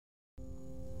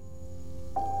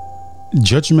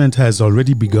Judgment has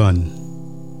already begun.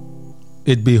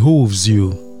 It behooves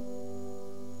you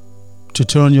to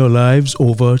turn your lives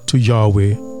over to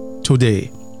Yahweh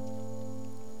today.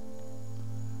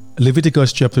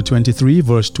 Leviticus chapter 23,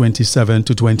 verse 27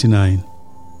 to 29.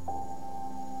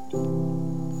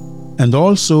 And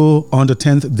also on the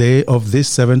 10th day of this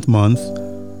 7th month,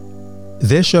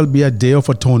 there shall be a day of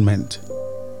atonement.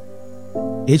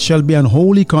 It shall be an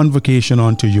holy convocation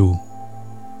unto you.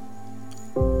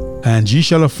 And ye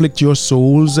shall afflict your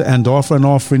souls, and offer an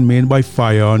offering made by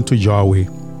fire unto Yahweh.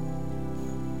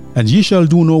 And ye shall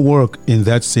do no work in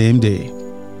that same day.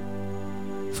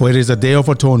 For it is a day of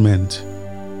atonement,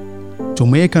 to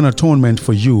make an atonement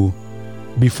for you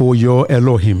before your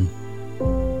Elohim.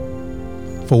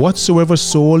 For whatsoever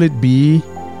soul it be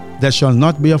that shall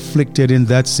not be afflicted in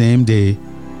that same day,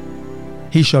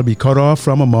 he shall be cut off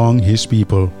from among his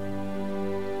people.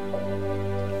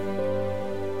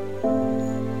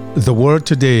 The word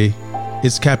today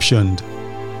is captioned,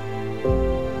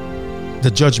 "The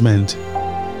judgment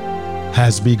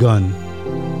has begun."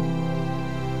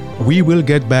 We will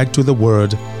get back to the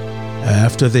word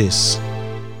after this.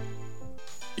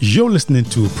 You're listening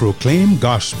to Proclaim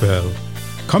Gospel,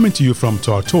 coming to you from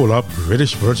Tortola,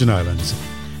 British Virgin Islands.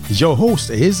 Your host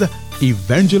is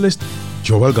Evangelist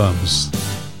Joel Gums.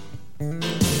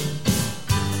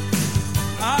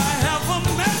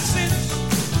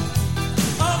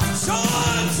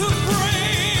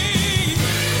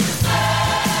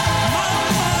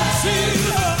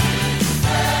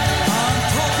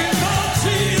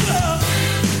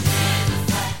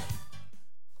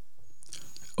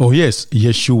 Oh yes,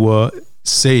 Yeshua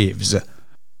saves.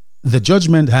 The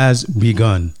judgment has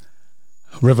begun.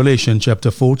 Revelation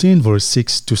chapter 14, verse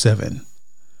 6 to 7.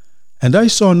 And I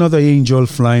saw another angel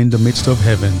fly in the midst of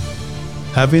heaven,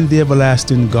 having the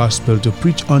everlasting gospel to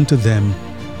preach unto them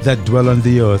that dwell on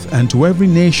the earth, and to every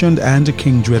nation and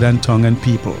kindred and tongue and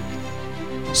people,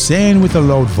 saying with a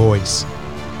loud voice,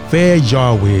 Fear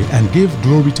Yahweh, and give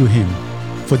glory to him,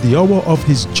 for the hour of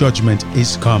his judgment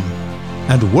is come.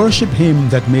 And worship him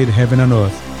that made heaven and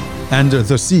earth, and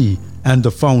the sea, and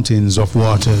the fountains of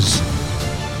waters.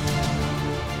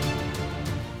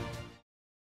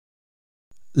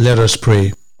 Let us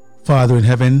pray. Father in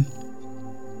heaven,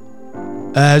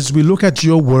 as we look at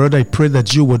your word, I pray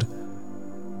that you would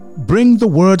bring the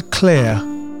word clear,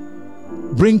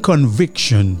 bring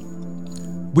conviction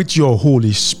with your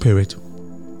Holy Spirit,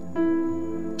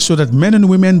 so that men and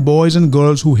women, boys and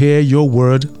girls who hear your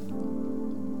word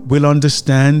will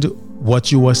understand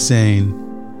what you are saying,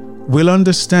 will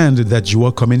understand that you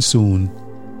are coming soon.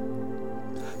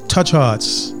 Touch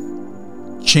hearts,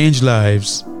 change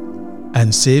lives,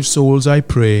 and save souls, I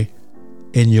pray,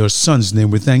 in your Son's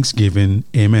name with thanksgiving.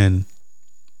 Amen.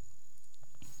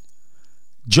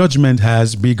 Judgment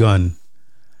has begun.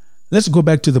 Let's go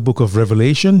back to the book of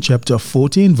Revelation, chapter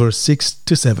 14, verse 6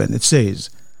 to 7. It says,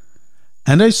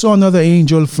 And I saw another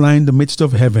angel fly in the midst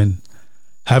of heaven,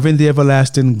 having the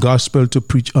everlasting gospel to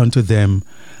preach unto them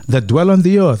that dwell on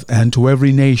the earth, and to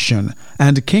every nation,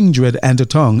 and kindred, and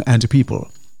tongue, and people,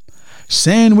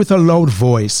 saying with a loud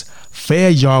voice, Fear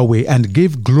Yahweh, and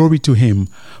give glory to him,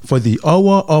 for the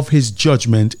hour of his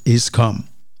judgment is come.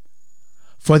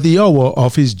 For the hour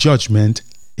of his judgment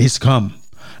is come.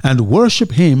 And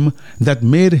worship him that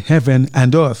made heaven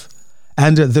and earth,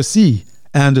 and the sea,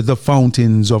 and the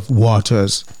fountains of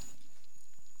waters.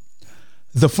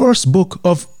 The first book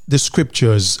of the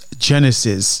scriptures,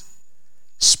 Genesis,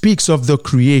 speaks of the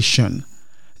creation,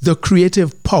 the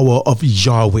creative power of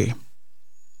Yahweh.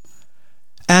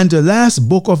 And the last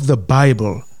book of the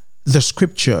Bible, the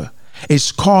scripture,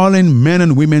 is calling men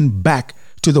and women back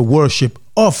to the worship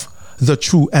of the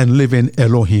true and living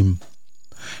Elohim.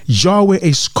 Yahweh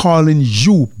is calling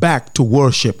you back to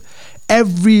worship.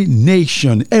 Every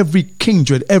nation, every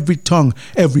kindred, every tongue,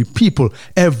 every people,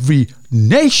 every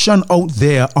nation out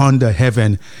there under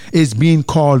heaven is being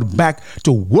called back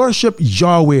to worship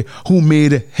Yahweh who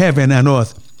made heaven and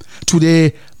earth.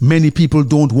 Today, many people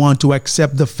don't want to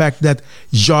accept the fact that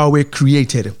Yahweh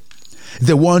created.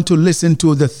 They want to listen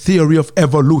to the theory of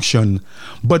evolution.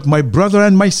 But my brother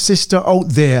and my sister out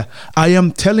there, I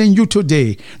am telling you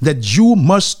today that you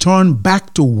must turn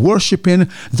back to worshiping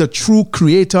the true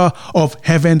creator of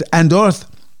heaven and earth.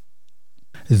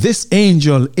 This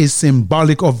angel is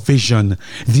symbolic of vision.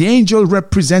 The angel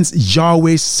represents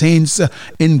Yahweh's saints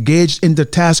engaged in the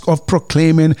task of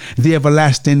proclaiming the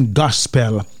everlasting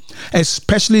gospel.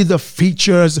 Especially the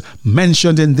features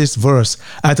mentioned in this verse,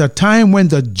 at a time when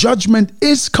the judgment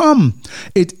is come.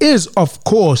 It is, of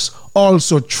course,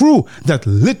 also true that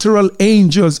literal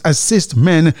angels assist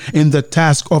men in the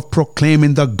task of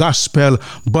proclaiming the gospel,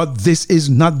 but this is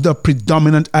not the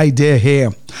predominant idea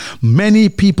here. Many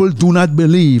people do not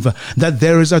believe that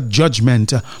there is a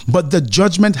judgment, but the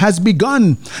judgment has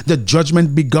begun. The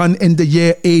judgment began in the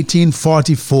year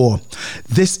 1844.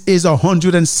 This is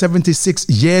 176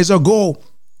 years ago.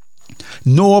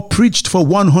 Noah preached for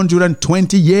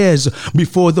 120 years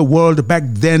before the world back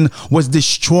then was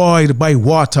destroyed by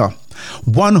water.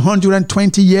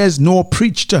 120 years Noah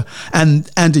preached, and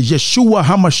Yeshua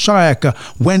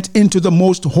HaMashiach went into the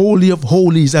most holy of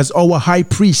holies as our high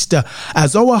priest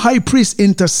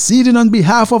interceding on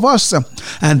behalf of us,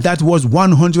 and that was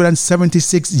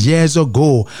 176 years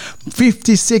ago.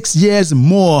 56 years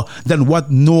more than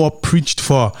what Noah preached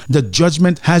for. The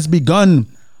judgment has begun.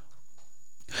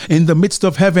 In the midst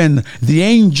of heaven, the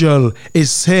angel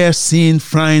is here seen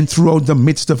flying throughout the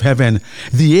midst of heaven.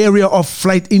 The area of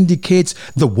flight indicates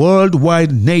the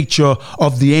worldwide nature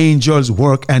of the angel's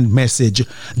work and message.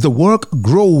 The work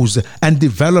grows and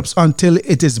develops until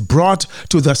it is brought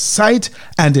to the sight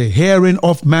and hearing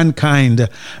of mankind.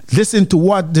 Listen to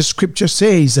what the scripture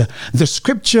says. The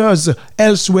scriptures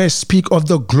elsewhere speak of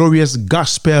the glorious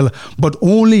gospel, but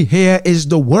only here is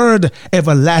the word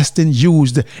everlasting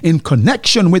used in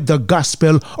connection with the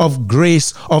gospel of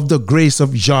the grace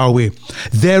of Yahweh.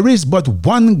 There is but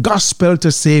one gospel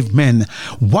to save men,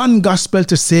 one gospel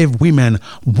to save women,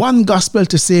 one gospel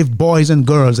to save boys and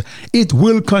girls. It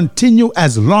will continue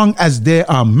as long as there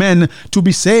are men to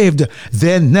be saved.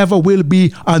 There never will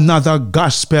be another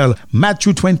gospel.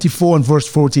 Matthew 24 and verse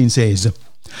 14 says,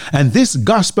 "And this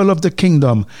gospel of the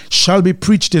kingdom shall be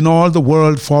preached in all the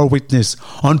world for witness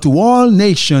unto all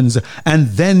nations,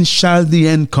 and then shall the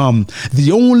end come."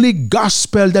 The only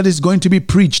gospel that is going to be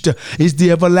preached is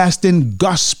the everlasting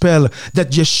gospel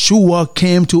that Yeshua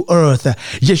came to earth.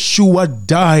 Yeshua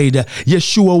died.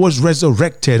 Yeshua was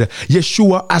resurrected.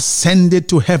 Yeshua ascended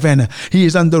to heaven. He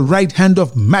is on the right hand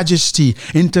of majesty,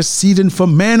 interceding for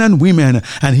men and women,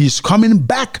 and he's coming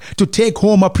back to take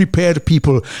home a prepared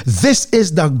people. This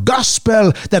is the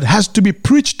gospel that has to be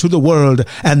preached to the world,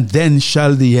 and then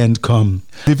shall the end come.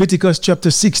 Leviticus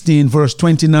chapter 16 verse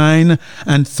 29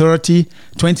 and 30,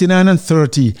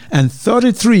 and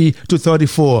 33 to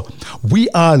 34. We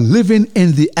are living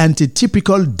in the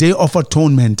antitypical day of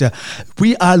atonement.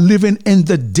 We are living in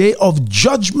the day of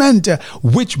judgment,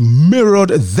 which mirrored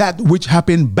that which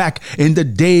happened back in the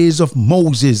days of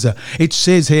Moses. It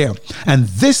says here, "And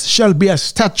this shall be a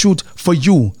statute for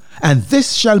you, and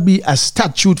this shall be a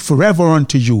statute forever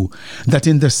unto you, that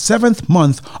in the 7th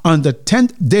month, on the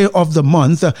 10th day of the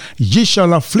month, ye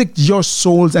shall afflict your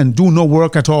souls and do no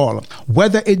work at all,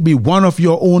 whether it be one of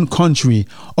your own country,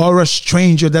 or a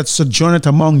stranger that sojourneth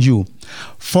among you.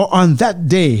 For on that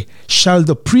day shall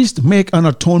the priest make an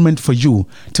atonement for you,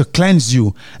 to cleanse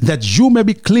you, that you may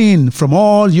be clean from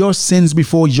all your sins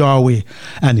before Yahweh.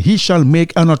 And he shall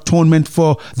make an atonement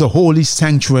for the holy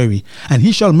sanctuary, and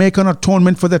he shall make an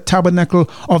atonement for the tabernacle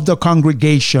of the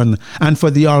congregation, and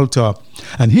for the altar.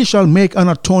 And he shall make an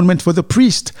atonement for the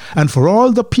priest, and for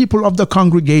all the people of the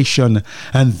congregation.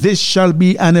 And this shall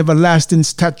be an everlasting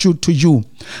statute to you,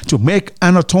 to make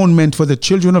an atonement for the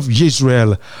children of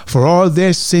Israel, for all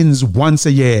their sins once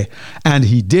a year." And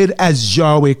he did as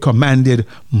Yahweh commanded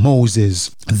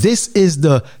Moses. This is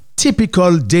the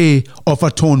typical day of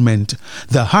atonement.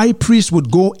 The high priest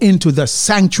would go into the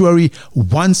sanctuary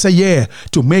once a year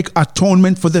to make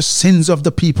atonement for the sins of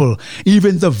the people.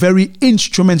 Even the very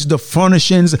instruments, the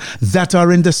furnishings that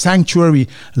are in the sanctuary.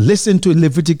 Listen to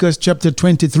Leviticus chapter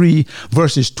 23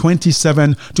 verses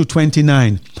 27 to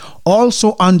 29.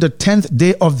 "Also on the 10th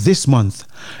day of this month,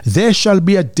 there shall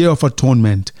be a day of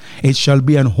atonement. It shall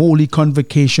be an holy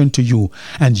convocation to you,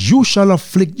 and you shall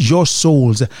afflict your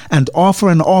souls, and offer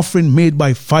an offering made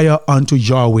by fire unto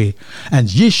Yahweh.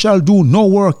 And ye shall do no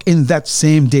work in that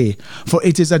same day, for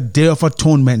it is a day of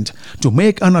atonement, to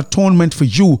make an atonement for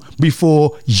you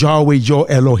before Yahweh your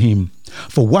Elohim.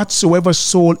 For whatsoever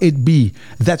soul it be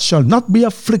that shall not be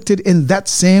afflicted in that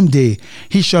same day,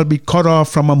 he shall be cut off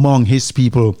from among his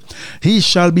people." He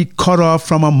shall be cut off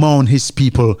from among his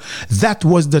people. That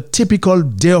was the typical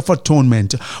day of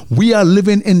atonement. We are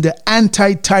living in the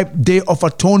anti-type day of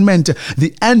atonement,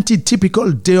 the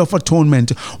anti-typical day of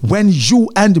atonement, when you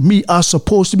and me are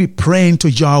supposed to be praying to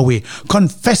Yahweh,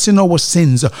 confessing our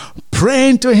sins,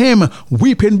 praying to him,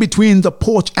 weeping between the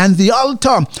porch and the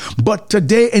altar. But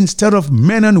today, instead of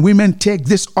men and women take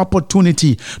this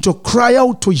opportunity to cry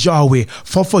out to Yahweh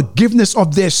for forgiveness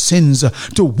of their sins,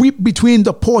 to weep between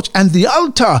the porch and the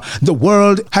altar, the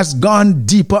world has gone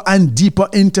deeper and deeper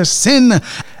into sin,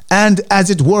 and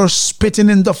as it were, spitting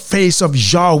in the face of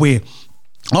Yahweh.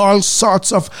 All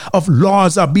sorts of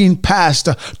laws are being passed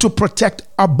to protect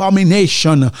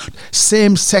abomination,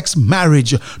 same-sex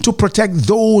marriage, to protect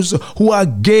those who are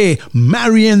gay,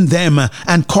 marrying them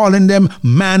and calling them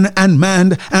man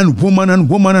and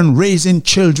woman and raising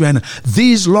children.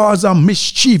 These laws are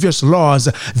mischievous laws.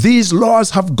 These laws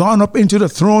have gone up into the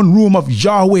throne room of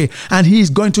Yahweh, and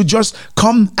he's going to just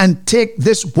come and take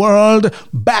this world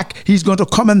back. He's going to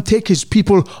come and take his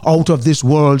people out of this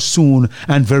world soon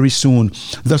and very soon.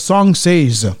 The song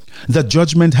says, the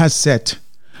judgment has set.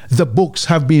 The books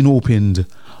have been opened.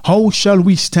 How shall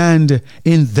we stand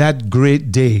in that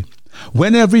great day?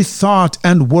 When every thought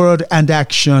and word and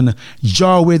action,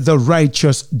 Yahweh the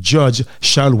righteous judge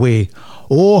shall weigh.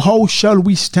 Oh, how shall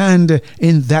we stand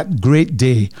in that great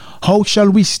day? How shall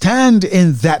we stand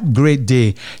in that great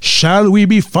day? Shall we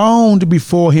be found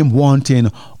before him wanting,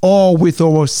 or with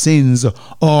our sins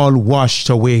all washed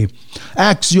away?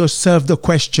 Ask yourself the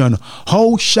question,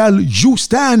 how shall you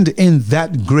stand in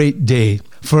that great day?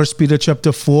 1 Peter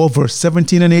chapter 4 verse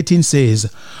 17 and 18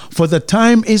 says, for the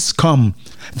time is come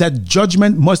that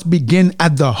judgment must begin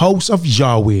at the house of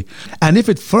Yahweh. And if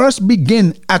it first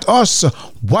begin at us,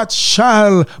 what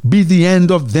shall be the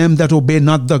end of them that obey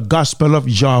not the gospel of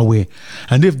Yahweh?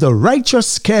 And if the righteous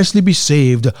scarcely be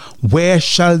saved, where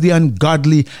shall the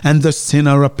ungodly and the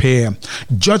sinner appear?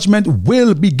 Judgment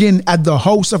will begin at the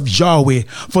house of Yahweh.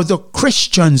 For the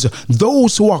Christians,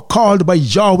 those who are called by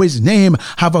Yahweh's name,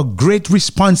 have a great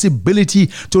responsibility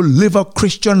to live a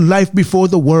Christian life before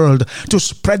the world, to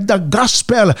spread the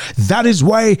gospel. That is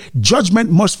why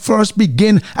judgment must first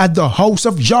begin at the house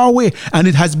of Yahweh, and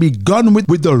it has begun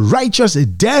with the righteous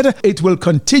dead. It will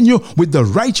continue with the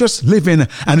righteous living,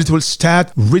 and it will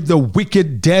start with the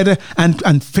wicked dead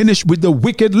and finish with the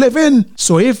wicked living.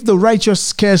 So if the righteous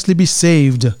scarcely be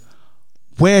saved,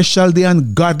 where shall the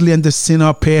ungodly and the sinner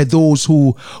appear? Those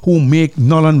who make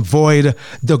null and void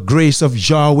the grace of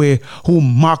Yahweh, who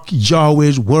mock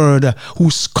Yahweh's word, who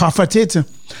scoff at it.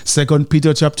 2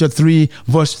 Peter chapter 3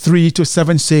 verse 3 to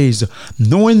 7 says,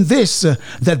 knowing this,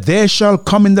 that there shall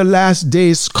come in the last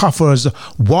days scoffers,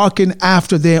 walking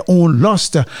after their own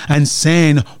lust, and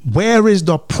saying, where is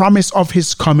the promise of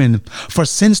his coming? For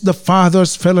since the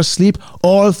fathers fell asleep,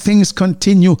 all things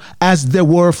continue as they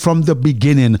were from the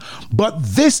beginning. But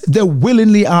this they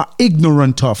willingly are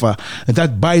ignorant of,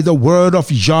 that by the word of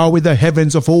Yahweh the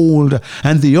heavens of old,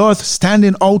 and the earth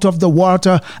standing out of the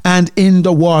water and in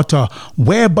the water,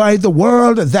 whereby the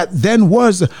world that then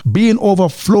was, being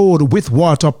overflowed with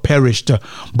water, perished.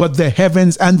 But the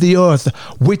heavens and the earth,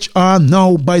 which are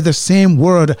now by the same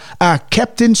word, are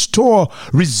kept in store,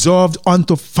 reserved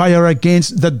unto fire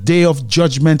against the day of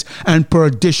judgment and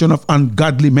perdition of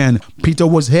ungodly men. Peter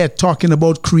was here talking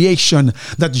about creation,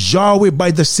 that Yahweh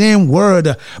by the same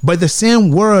word,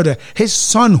 his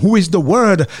son, who is the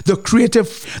word, the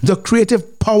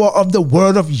creative power of the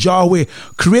word of Yahweh,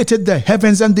 created the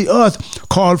heavens and the earth,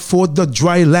 called forth the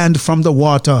dry land from the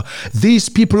water. These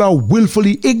people are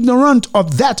willfully ignorant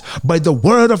of that by the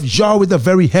word of Yahweh, the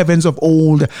very heavens of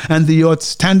old, and the earth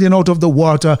standing out of the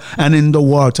water and in the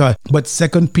water. But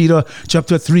 2 Peter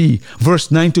chapter 3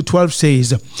 verse 9 to 12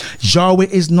 says, Yahweh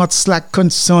is not slack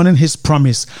concerning his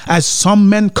promise, as some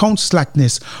men count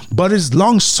slackness, but is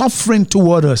long suffering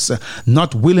toward us,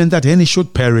 not willing that any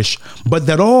should perish, but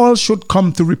that all should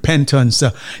come to repentance.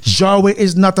 Yahweh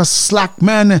is not a slack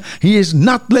man. He is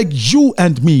not like you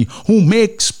and me, who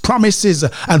makes promises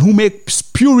and who makes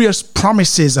spurious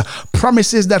promises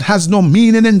that has no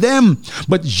meaning in them.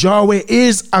 But Yahweh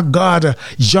is a God.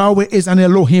 Yahweh is an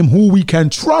Elohim who we can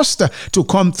trust to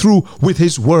come through with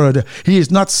his word. He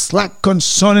is not slack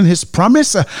concerning his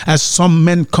promise, as some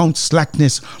men count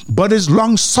slackness, but is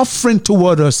long suffering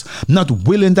toward us, not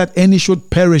willing that any should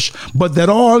perish, but that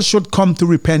all should come to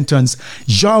repentance.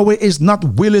 Yahweh is not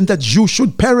willing that you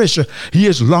should perish. He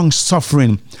is long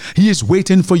suffering. He is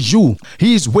waiting for you.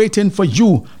 He is waiting for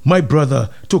you, my brother,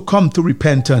 to come to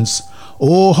repentance.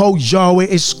 Oh, how Yahweh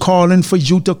is calling for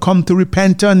you to come to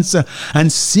repentance.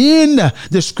 And seeing,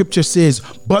 the scripture says,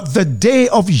 but the day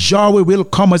of Yahweh will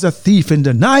come as a thief in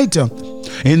the night.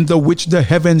 in the which the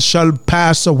heavens shall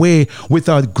pass away with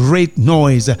a great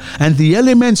noise, and the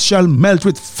elements shall melt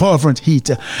with fervent heat.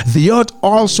 The earth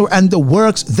also and the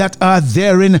works that are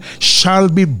therein shall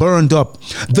be burned up.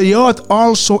 The earth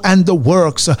also and the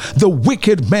works, the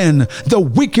wicked men, the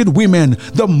wicked women,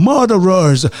 the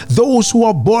murderers, those who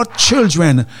abort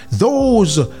children,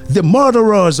 the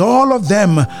murderers, all of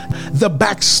them, the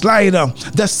backslider,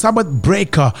 the Sabbath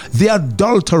breaker, the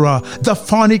adulterer, the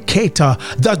fornicator,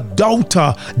 the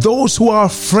doubter, those who are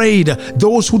afraid,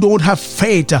 those who don't have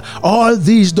faith, all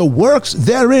these, the works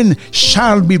therein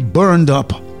shall be burned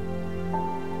up.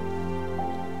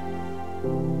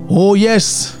 Oh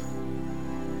yes,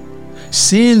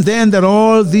 seeing then that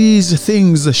all these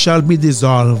things shall be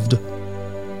dissolved,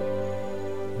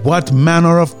 what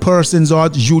manner of persons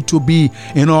ought you to be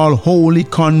in all holy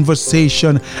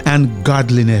conversation and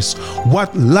godliness?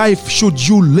 What life should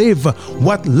you live?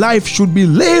 What life should be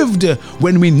lived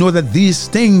when we know that these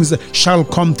things shall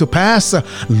come to pass?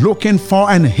 Looking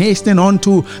for and hastening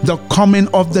unto the coming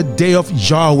of the day of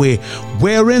Yahweh,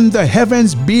 wherein the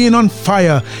heavens being on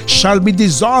fire shall be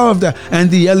dissolved,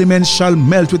 and the elements shall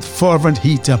melt with fervent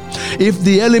heat. If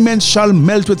the elements shall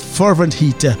melt with fervent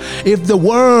heat, if the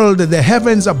world, the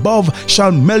heavens above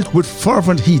shall melt with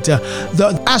fervent heat,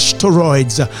 the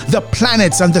asteroids, the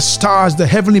planets and the stars, the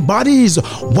heavenly bodies,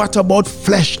 what about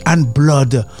flesh and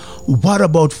blood? What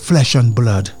about flesh and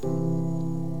blood?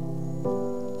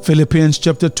 Philippians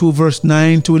chapter 2 verse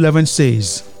 9 to 11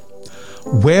 says,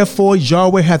 wherefore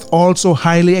Yahweh hath also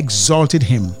highly exalted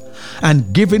him,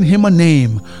 and given him a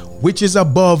name which is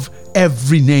above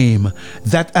every name,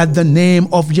 that at the name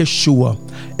of Yeshua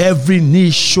every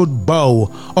knee should bow,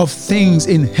 of things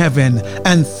in heaven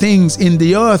and things in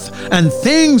the earth and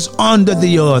things under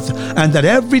the earth, and that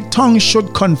every tongue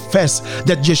should confess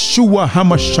that Yeshua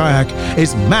HaMashiach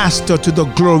is master, to the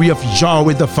glory of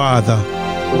Yahweh the Father.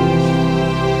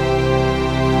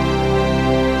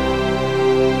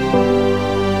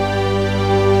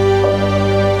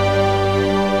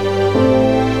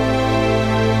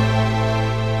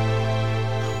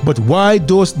 But why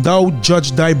dost thou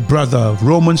judge thy brother?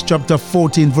 Romans chapter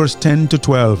 14 verse 10 to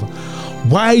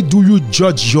 12. Why do you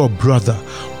judge your brother?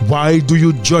 Why do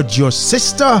you judge your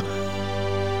sister?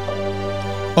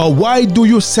 Or why do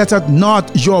you set at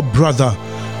naught your brother?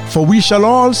 For we shall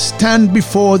all stand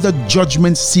before the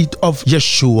judgment seat of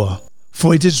Yeshua.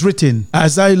 For it is written,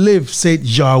 as I live, saith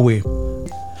Yahweh,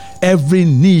 every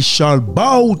knee shall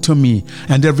bow to me,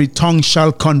 and every tongue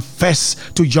shall confess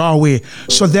to Yahweh.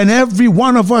 So then every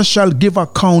one of us shall give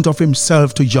account of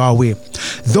himself to Yahweh.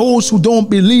 Those who don't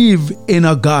believe in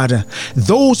a God,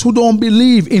 those who don't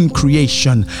believe in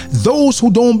creation, those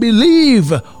who don't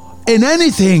believe in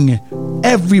anything,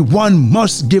 everyone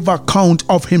must give account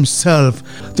of himself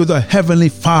to the Heavenly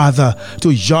Father,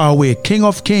 to Yahweh, King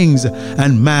of Kings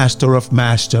and Master of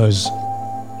Masters.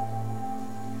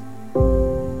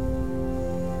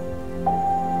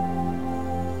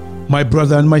 My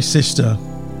brother and my sister,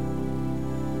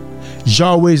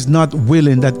 Yahweh is not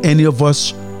willing that any of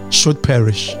us should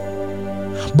perish,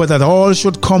 but that all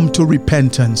should come to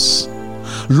repentance.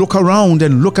 Look around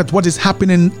and look at what is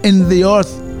happening in the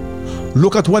earth.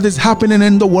 Look at what is happening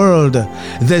in the world.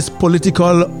 There's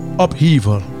political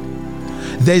upheaval.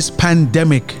 There's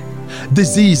pandemic,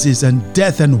 diseases and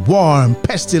death and war and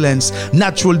pestilence,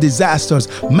 natural disasters,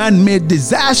 man-made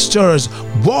disasters,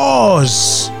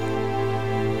 wars.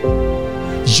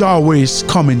 Yahweh is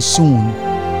coming soon.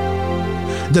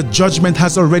 The judgment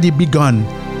has already begun.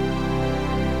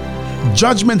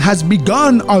 Judgment has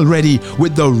begun already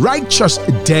with the righteous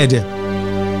dead.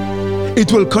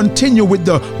 It will continue with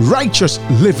the righteous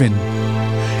living.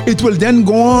 It will then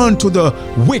go on to the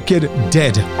wicked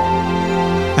dead.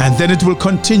 And then it will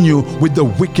continue with the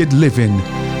wicked living.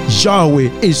 Yahweh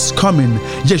is coming.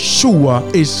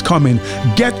 Yeshua is coming.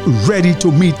 Get ready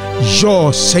to meet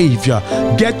your Savior.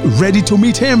 Get ready to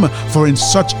meet him, for in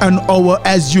such an hour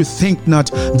as you think not,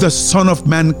 the Son of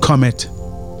Man cometh.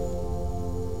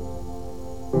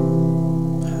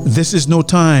 This is no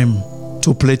time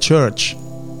to play church.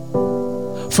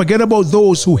 Forget about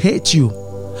those who hate you.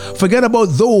 Forget about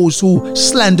those who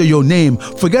slander your name.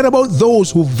 Forget about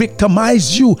those who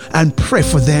victimize you, and pray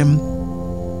for them.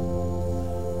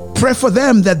 Pray for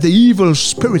them that the evil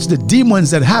spirits, the demons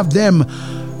that have them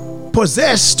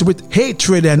possessed with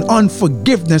hatred and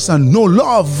unforgiveness and no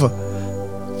love,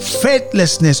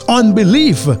 faithlessness,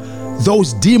 unbelief,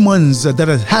 those demons that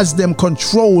has them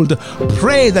controlled,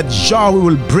 pray that Yahweh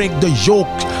will break the yoke.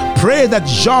 Pray that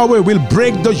Yahweh will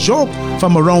break the yoke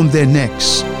from around their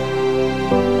necks.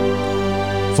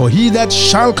 For he that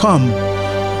shall come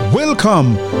will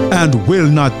come and will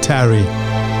not tarry.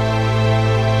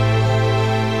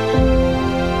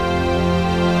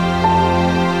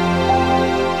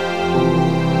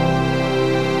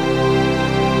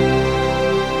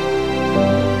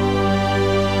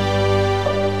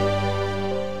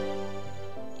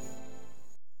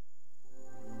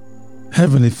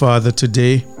 Heavenly Father,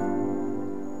 today,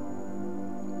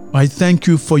 I thank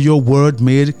you for your word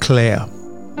made clear.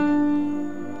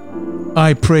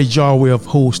 I pray, Yahweh of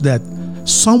hosts, that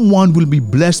someone will be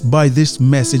blessed by this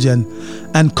message and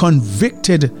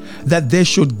convicted that they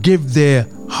should give their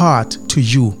heart to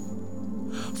you.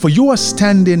 For you are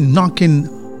standing knocking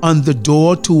on the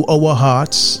door to our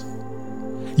hearts.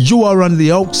 You are on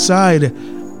the outside,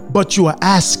 but you are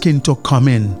asking to come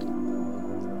in.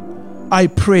 I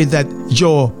pray that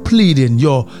your pleading,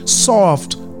 your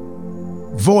soft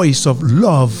voice of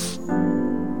love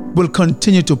will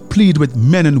continue to plead with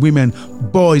men and women,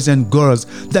 boys and girls,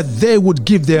 that they would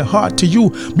give their heart to you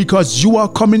because you are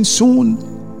coming soon.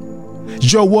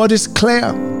 Your word is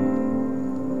clear.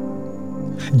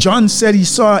 John said he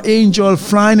saw an angel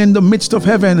flying in the midst of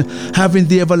heaven, having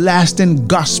the everlasting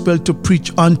gospel to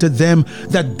preach unto them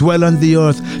that dwell on the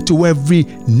earth, to every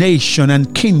nation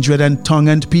and kindred and tongue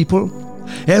and people.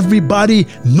 Everybody,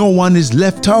 no one is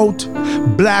left out.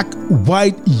 Black,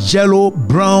 white, yellow,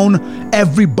 brown,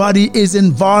 everybody is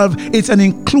involved. It's an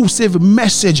inclusive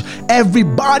message.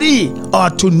 Everybody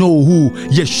ought to know who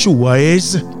Yeshua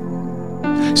is.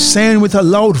 Saying with a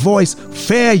loud voice,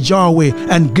 "Fear Yahweh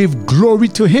and give glory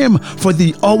to him, for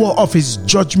the hour of his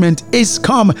judgment is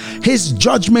come." His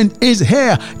judgment is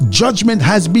here. Judgment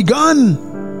has begun.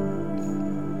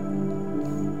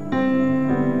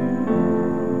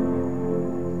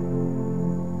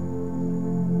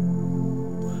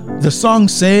 The song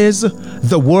says,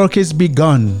 "The work is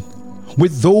begun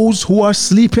with those who are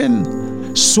sleeping.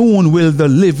 Soon will the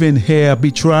living here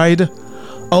be tried.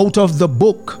 Out of the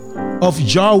book of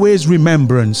Yahweh's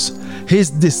remembrance, his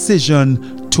decision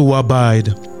to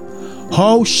abide.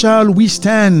 How shall we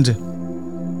stand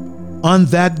on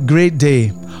that great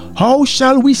day? How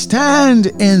shall we stand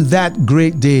in that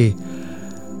great day?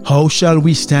 How shall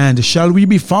we stand? Shall we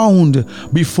be found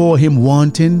before him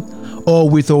wanting, or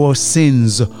with our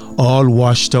sins all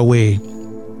washed away?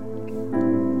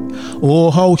 Oh,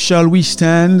 how shall we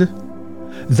stand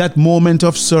that moment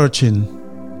of searching,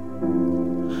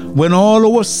 when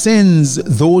all our sins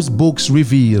those books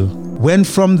reveal, when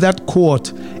from that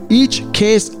court each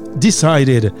case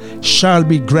decided shall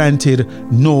be granted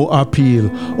no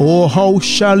appeal? Oh, how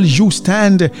shall you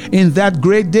stand in that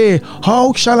great day?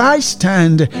 How shall I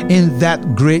stand in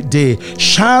that great day?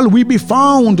 Shall we be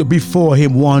found before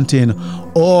him wanting,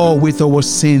 or with our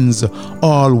sins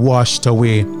all washed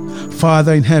away?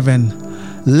 Father in heaven,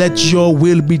 let your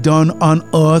will be done on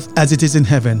earth as it is in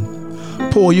heaven.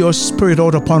 Pour your spirit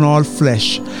out upon all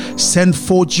flesh. Send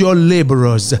forth your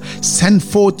laborers. Send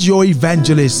forth your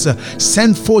evangelists.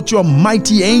 Send forth your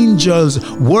mighty angels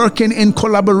working in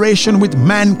collaboration with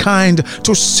mankind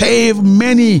to save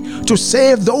many, to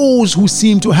save those who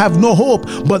seem to have no hope.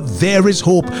 But there is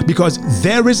hope because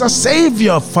there is a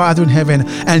Savior, Father in heaven,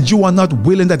 and you are not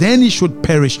willing that any should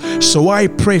perish. So I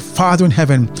pray, Father in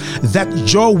heaven,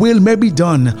 that your will may be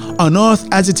done on earth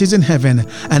as it is in heaven,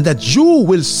 and that you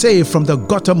will save from the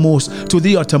guttermost to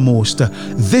the uttermost.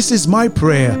 This is my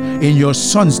prayer in your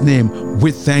Son's name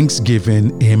with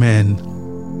thanksgiving. Amen.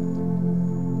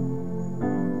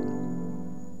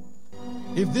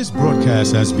 If this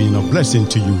broadcast has been a blessing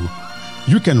to you,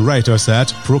 you can write us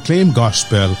at Proclaim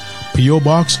Gospel, P.O.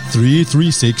 Box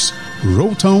 336,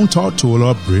 Rowtown,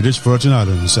 Tortola, British Virgin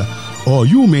Islands. Or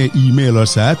you may email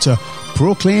us at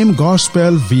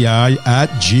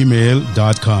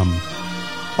proclaimgospelvi@gmail.com.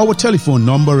 Our telephone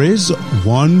number is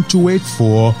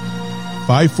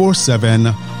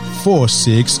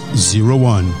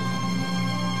 1284-547-4601.